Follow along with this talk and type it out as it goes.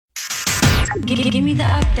Give me the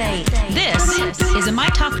update. This is a My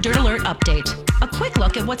Talk Dirt Alert update. A quick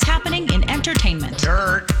look at what's happening in entertainment.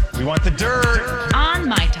 Dirt. We want the dirt. On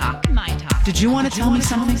My Talk. My Talk. Did you want to tell me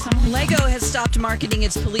something? Lego has stopped marketing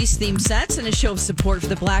its police-themed sets in a show of support for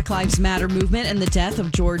the Black Lives Matter movement and the death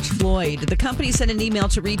of George Floyd. The company sent an email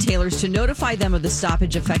to retailers to notify them of the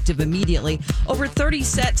stoppage effective immediately. Over 30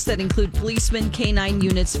 sets that include policemen, K-9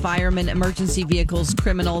 units, firemen, emergency vehicles,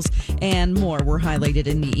 criminals, and more were highlighted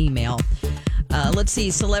in the email. Let's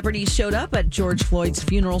see. Celebrities showed up at George Floyd's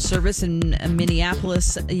funeral service in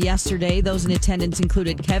Minneapolis yesterday. Those in attendance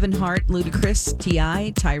included Kevin Hart, Ludacris,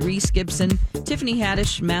 T.I., Tyrese Gibson, Tiffany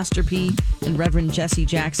Haddish, Master P, and Reverend Jesse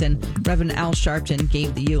Jackson. Reverend Al Sharpton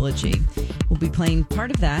gave the eulogy. We'll be playing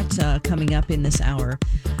part of that coming up in this hour.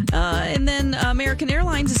 And then American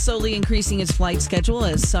Airlines is slowly increasing its flight schedule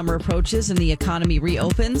as summer approaches and the economy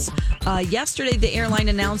reopens. Yesterday, the airline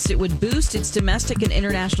announced it would boost its domestic and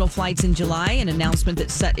international flights in July, an announcement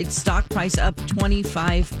that set its stock price up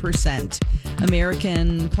 25%.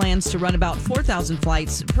 American plans to run about 4,000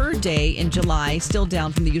 flights per day in July, still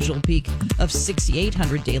down from the usual peak of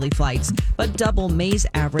 6,800 daily flights, but double May's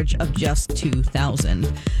average of just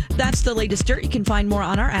 2,000. That's the latest dirt. You can find more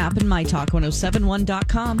on our app and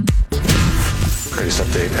mytalk1071.com. Greatest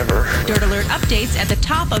update ever. Dirt Alert updates at the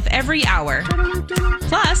top of every hour.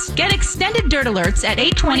 Plus, get extended Dirt Alerts at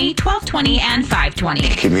 8:20, 12:20, and 5:20.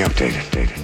 Keep me updated.